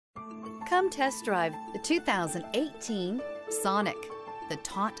Come test drive the 2018 Sonic. The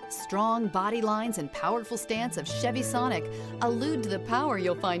taut, strong body lines and powerful stance of Chevy Sonic allude to the power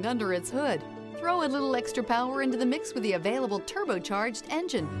you'll find under its hood. Throw a little extra power into the mix with the available turbocharged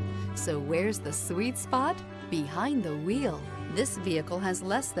engine. So where's the sweet spot? Behind the wheel. This vehicle has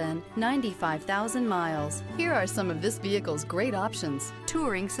less than 95,000 miles. Here are some of this vehicle's great options: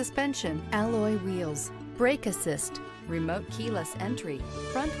 touring suspension, alloy wheels, brake assist, remote keyless entry,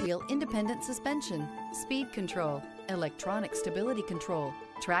 front wheel independent suspension, speed control, electronic stability control,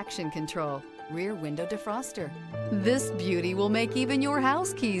 traction control, rear window defroster. This beauty will make even your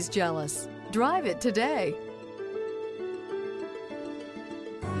house keys jealous. Drive it today.